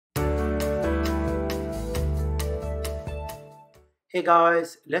Hey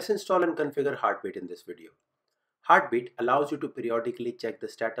guys, let's install and configure Heartbeat in this video. Heartbeat allows you to periodically check the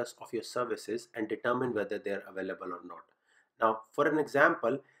status of your services and determine whether they are available or not. Now, for an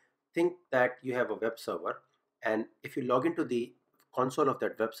example, think that you have a web server, and if you log into the console of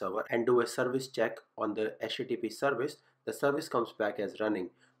that web server and do a service check on the HTTP service, the service comes back as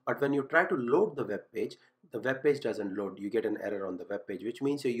running. But when you try to load the web page doesn't load. You get an error on the web page, which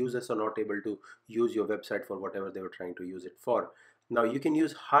means your users are not able to use your website for whatever they were trying to use it for. Now you can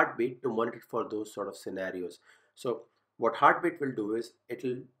use Heartbeat to monitor for those sort of scenarios. So what Heartbeat will do is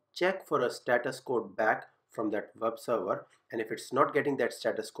it'll check for a status code back from that web server, and if it's not getting that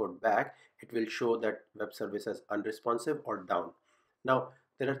status code back, it will show that web service as unresponsive or down. Now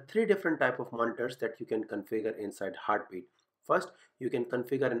there are three different type of monitors that you can configure inside Heartbeat. First, you can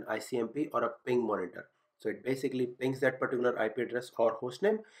configure an ICMP or a ping monitor. So it basically pings that particular IP address or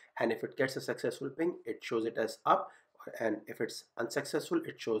hostname, and if it gets a successful ping, it shows it as up, and if it's unsuccessful,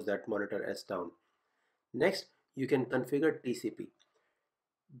 it shows that monitor as down. Next, you can configure TCP.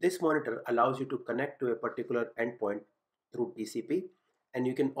 This monitor allows you to connect to a particular endpoint through TCP, and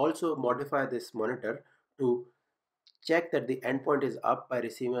you can also modify this monitor to check that the endpoint is up by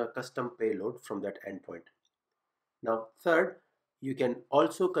receiving a custom payload from that endpoint. Now, third, you can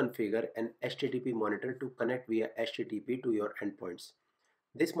also configure an HTTP monitor to connect via HTTP to your endpoints.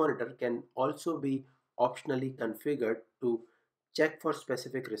 This monitor can also be optionally configured to check for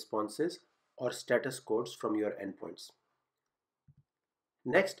specific responses or status codes from your endpoints.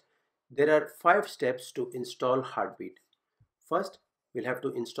 Next, there are 5 steps to install Heartbeat. First, we'll have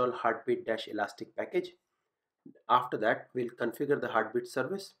to install Heartbeat-Elastic package. After that, we'll configure the Heartbeat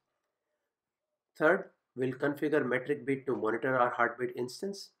service. Third, we'll configure metric beat to monitor our Heartbeat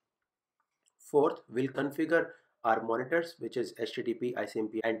instance. Fourth, we'll configure our monitors, which is HTTP,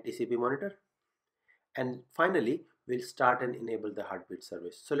 ICMP, and TCP monitor. And finally, we'll start and enable the Heartbeat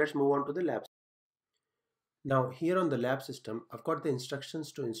service. So let's move on to the lab. Now here on the lab system, I've got the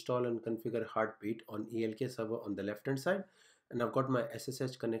instructions to install and configure Heartbeat on ELK server on the left hand side, and I've got my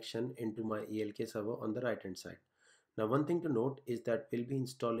SSH connection into my ELK server on the right hand side. Now one thing to note is that we'll be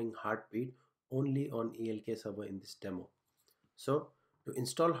installing Heartbeat only on ELK server in this demo. So to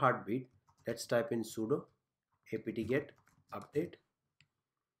install Heartbeat, let's type in sudo apt-get update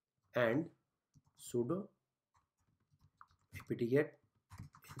and sudo apt-get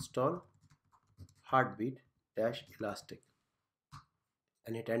install Heartbeat-elastic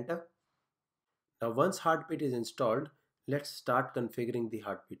and hit enter. Now once Heartbeat is installed, let's start configuring the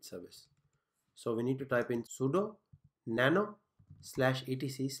Heartbeat service. So we need to type in sudo nano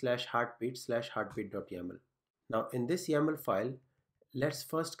 /etc/heartbeat/heartbeat.yaml. Now in this YAML file, let's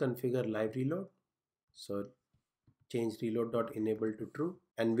first configure live reload. So change reload.enable to true,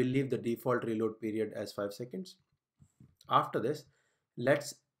 and we'll leave the default reload period as 5 seconds. After this,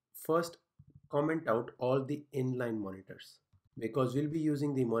 let's first comment out all the inline monitors, because we'll be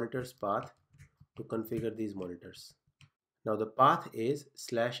using the monitors path to configure these monitors. Now the path is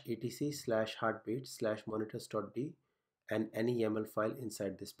 /etc/heartbeat/monitors.d and any YAML file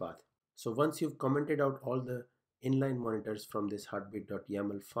inside this path. So once you've commented out all the inline monitors from this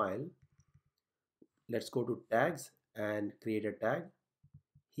heartbeat.yaml file, let's go to tags and create a tag.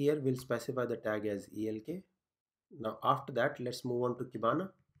 Here we'll specify the tag as ELK. Now after that, let's move on to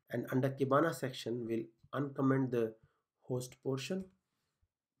Kibana, and under Kibana section we'll uncomment the host portion,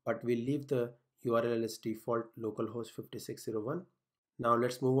 but we'll leave the URL as default localhost 5601. Now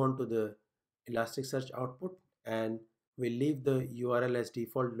let's move on to the Elasticsearch output, and we'll leave the URL as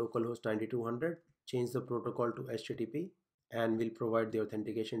default localhost 9200, change the protocol to HTTP, and we'll provide the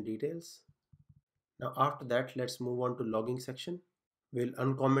authentication details. Now after that, let's move on to logging section. We'll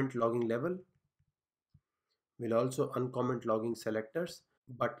uncomment logging level. We'll also uncomment logging selectors,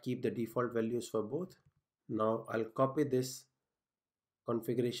 but keep the default values for both. Now I'll copy this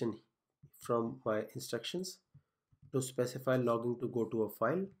configuration from my instructions to specify logging to go to a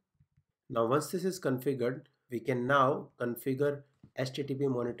file. Now once this is configured, we can now configure HTTP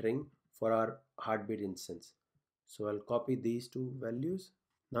monitoring for our Heartbeat instance. So I'll copy these two values.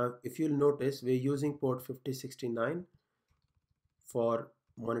 Now if you'll notice, we're using port 5069 for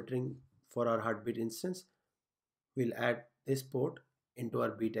monitoring for our Heartbeat instance. We'll add this port into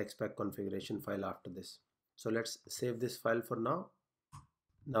our beatexpack configuration file after this. So let's save this file for now.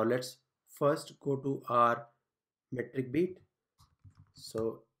 Now let's first go to our metric beat.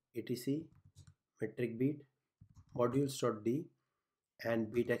 So etc metric beat modules.d and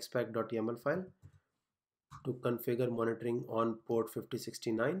beatexpack.yaml file to configure monitoring on port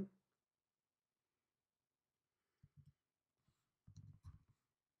 5069.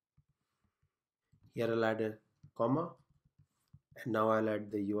 Here I'll add a comma And now I'll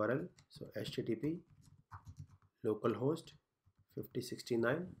add the URL. So http localhost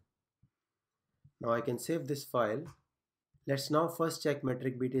 5069. Now I can save this file. Let's now first check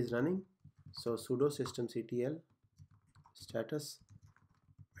metric bit is running. So sudo systemctl status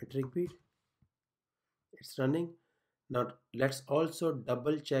metric bit, it's running. Now let's also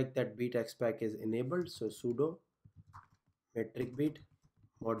double check that beat xpack is enabled. So sudo metric bit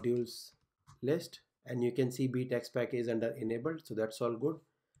modules list, and you can see beat xpack is under enabled, so that's all good.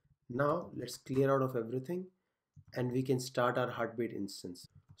 Now let's clear out of everything and we can start our Heartbeat instance.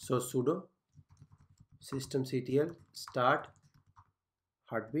 So sudo systemctl start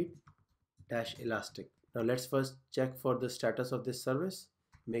Heartbeat -elastic. Now let's first check for the status of this service,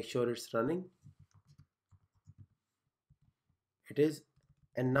 make sure it's running. It is.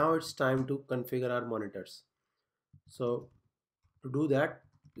 And now it's time to configure our monitors. So to do that,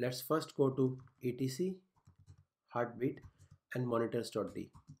 let's first go to etc heartbeat and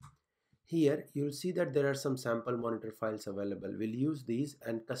monitors.d. Here you'll see that there are some sample monitor files available. We'll use these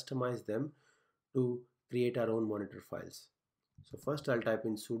and customize them to create our own monitor files. So first I'll type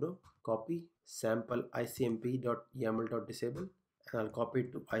in sudo copy sample icmp.yaml.disable, and I'll copy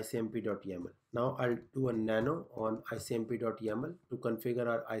it to icmp.yaml. Now I'll do a nano on icmp.yaml to configure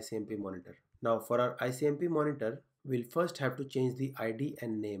our icmp monitor. Now for our icmp monitor, we'll first have to change the ID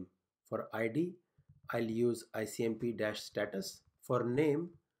and name. For ID, I'll use icmp-status. For name,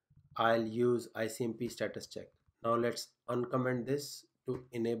 I'll use icmp status check. Now let's uncomment this to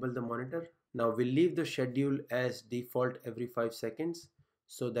enable the monitor. Now we'll leave the schedule as default every 5 seconds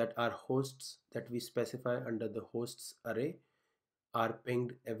so that our hosts that we specify under the hosts array are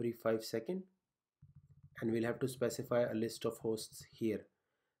pinged every 5 seconds, and we'll have to specify a list of hosts here.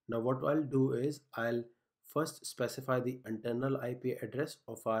 Now what I'll do is I'll first specify the internal IP address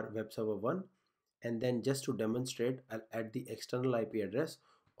of our web server 1, and then just to demonstrate, I'll add the external IP address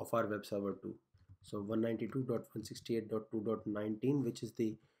of our web server 2. So 192.168.2.19, which is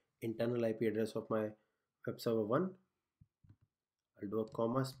the internal IP address of my web server 1. I'll do a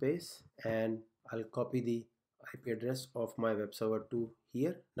comma space and I'll copy the IP address of my web server 2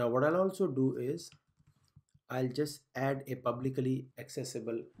 here. Now what I'll also do is I'll just add a publicly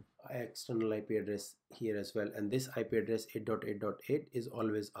accessible external IP address here as well, and this IP address 8.8.8 is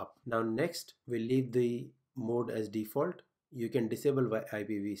always up. Now next we'll leave the mode as default. You can disable by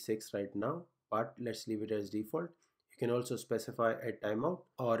IPv6 right now, but let's leave it as default. You can also specify a timeout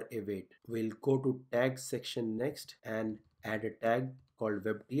or a wait. We'll go to tags section next and add a tag called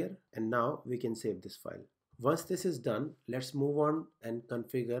web tier, and now we can save this file. Once this is done, let's move on and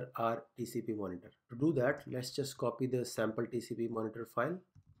configure our TCP monitor. To do that, let's just copy the sample TCP monitor file.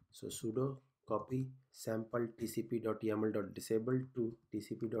 So sudo copy sample tcp.yaml.disable to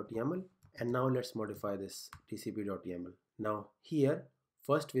tcp.yaml, and now let's modify this tcp.yaml. Now here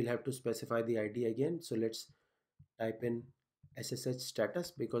first we'll have to specify the ID again, so let's type in SSH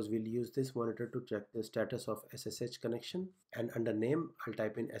status because we'll use this monitor to check the status of SSH connection, and under name I'll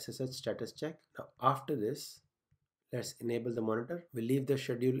type in SSH status check. Now after this, let's enable the monitor. We'll leave the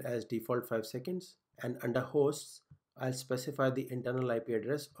schedule as default 5 seconds, and under hosts I'll specify the internal IP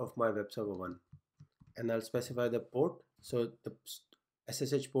address of my web server 1, and I'll specify the port. So the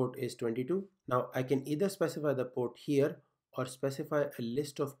SSH port is 22. Now I can either specify the port here or specify a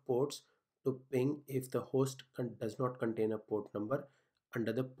list of ports to ping if the host does not contain a port number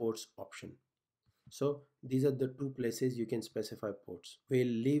under the ports option. So these are the two places you can specify ports. We'll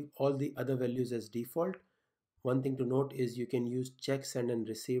leave all the other values as default. One thing to note is you can use check, send and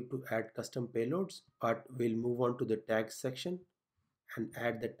receive to add custom payloads, but we'll move on to the tags section and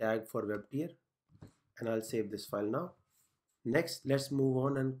add the tag for web tier, and I'll save this file now. Next, let's move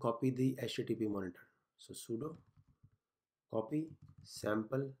on and copy the HTTP monitor. So sudo copy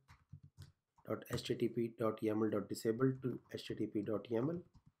sample.http.yaml.disable to http.yaml.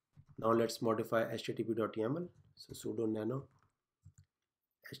 Now let's modify http.yaml. So sudo nano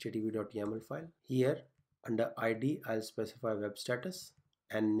http.yaml file. Here under ID I'll specify web status,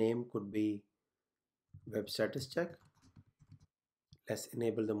 and name could be web status check. Let's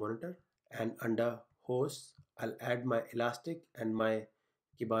enable the monitor, and under hosts I'll add my Elastic and my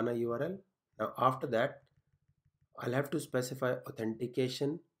Kibana URL. Now after that I'll have to specify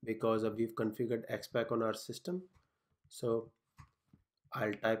authentication because we've configured XPack on our system. So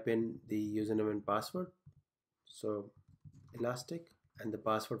I'll type in the username and password. So Elastic and the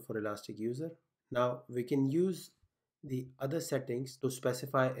password for Elastic user. Now we can use the other settings to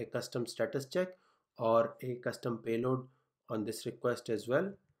specify a custom status check or a custom payload on this request as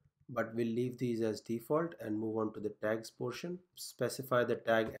well, but we'll leave these as default and move on to the tags portion. Specify the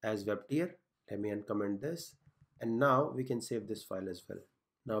tag as web tier. Let me uncomment this And now we can save this file as well.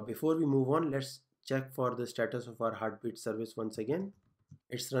 Now before we move on, let's check for the status of our Heartbeat service once again.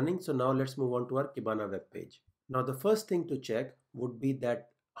 It's running, so now let's move on to our Kibana web page. Now the first thing to check would be that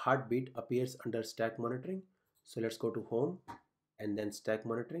Heartbeat appears under stack monitoring. So let's go to home and then stack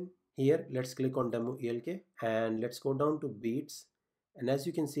monitoring. Here let's click on demo ELK and let's go down to beats, and as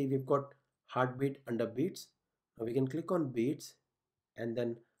you can see we've got Heartbeat under beats. Now we can click on beats and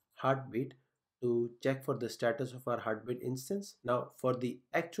then Heartbeat to check for the status of our Heartbeat instance. Now for the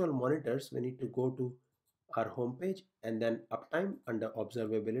actual monitors we need to go to our home page and then Uptime under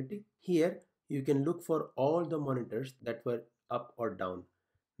observability. Here you can look for all the monitors that were up or down.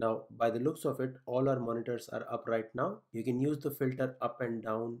 Now by the looks of it, all our monitors are up right now. You can use the filter up and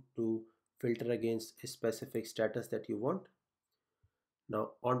down to filter against a specific status that you want.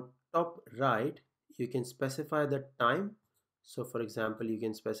 Now on top right you can specify the time. So for example, you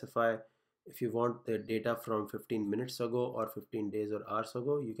can specify if you want the data from 15 minutes ago or 15 days or hours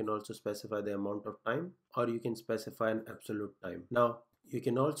ago. You can also specify the amount of time, or you can specify an absolute time. Now you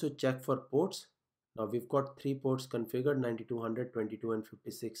can also check for ports. Now we've got 3 ports configured, 9200, 22 and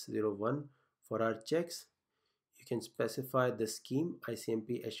 5601 for our checks. You can specify the scheme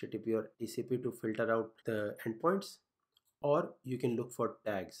ICMP, HTTP or TCP to filter out the endpoints, or you can look for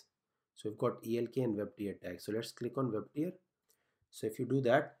tags. So we've got ELK and WebTier tags. So let's click on WebTier. So if you do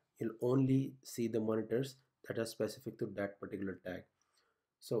that, you'll only see the monitors that are specific to that particular tag.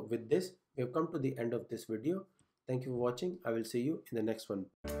 So with this, we have come to the end of this video. Thank you for watching. I will see you in the next one.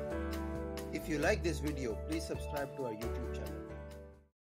 If you like this video, please subscribe to our YouTube channel.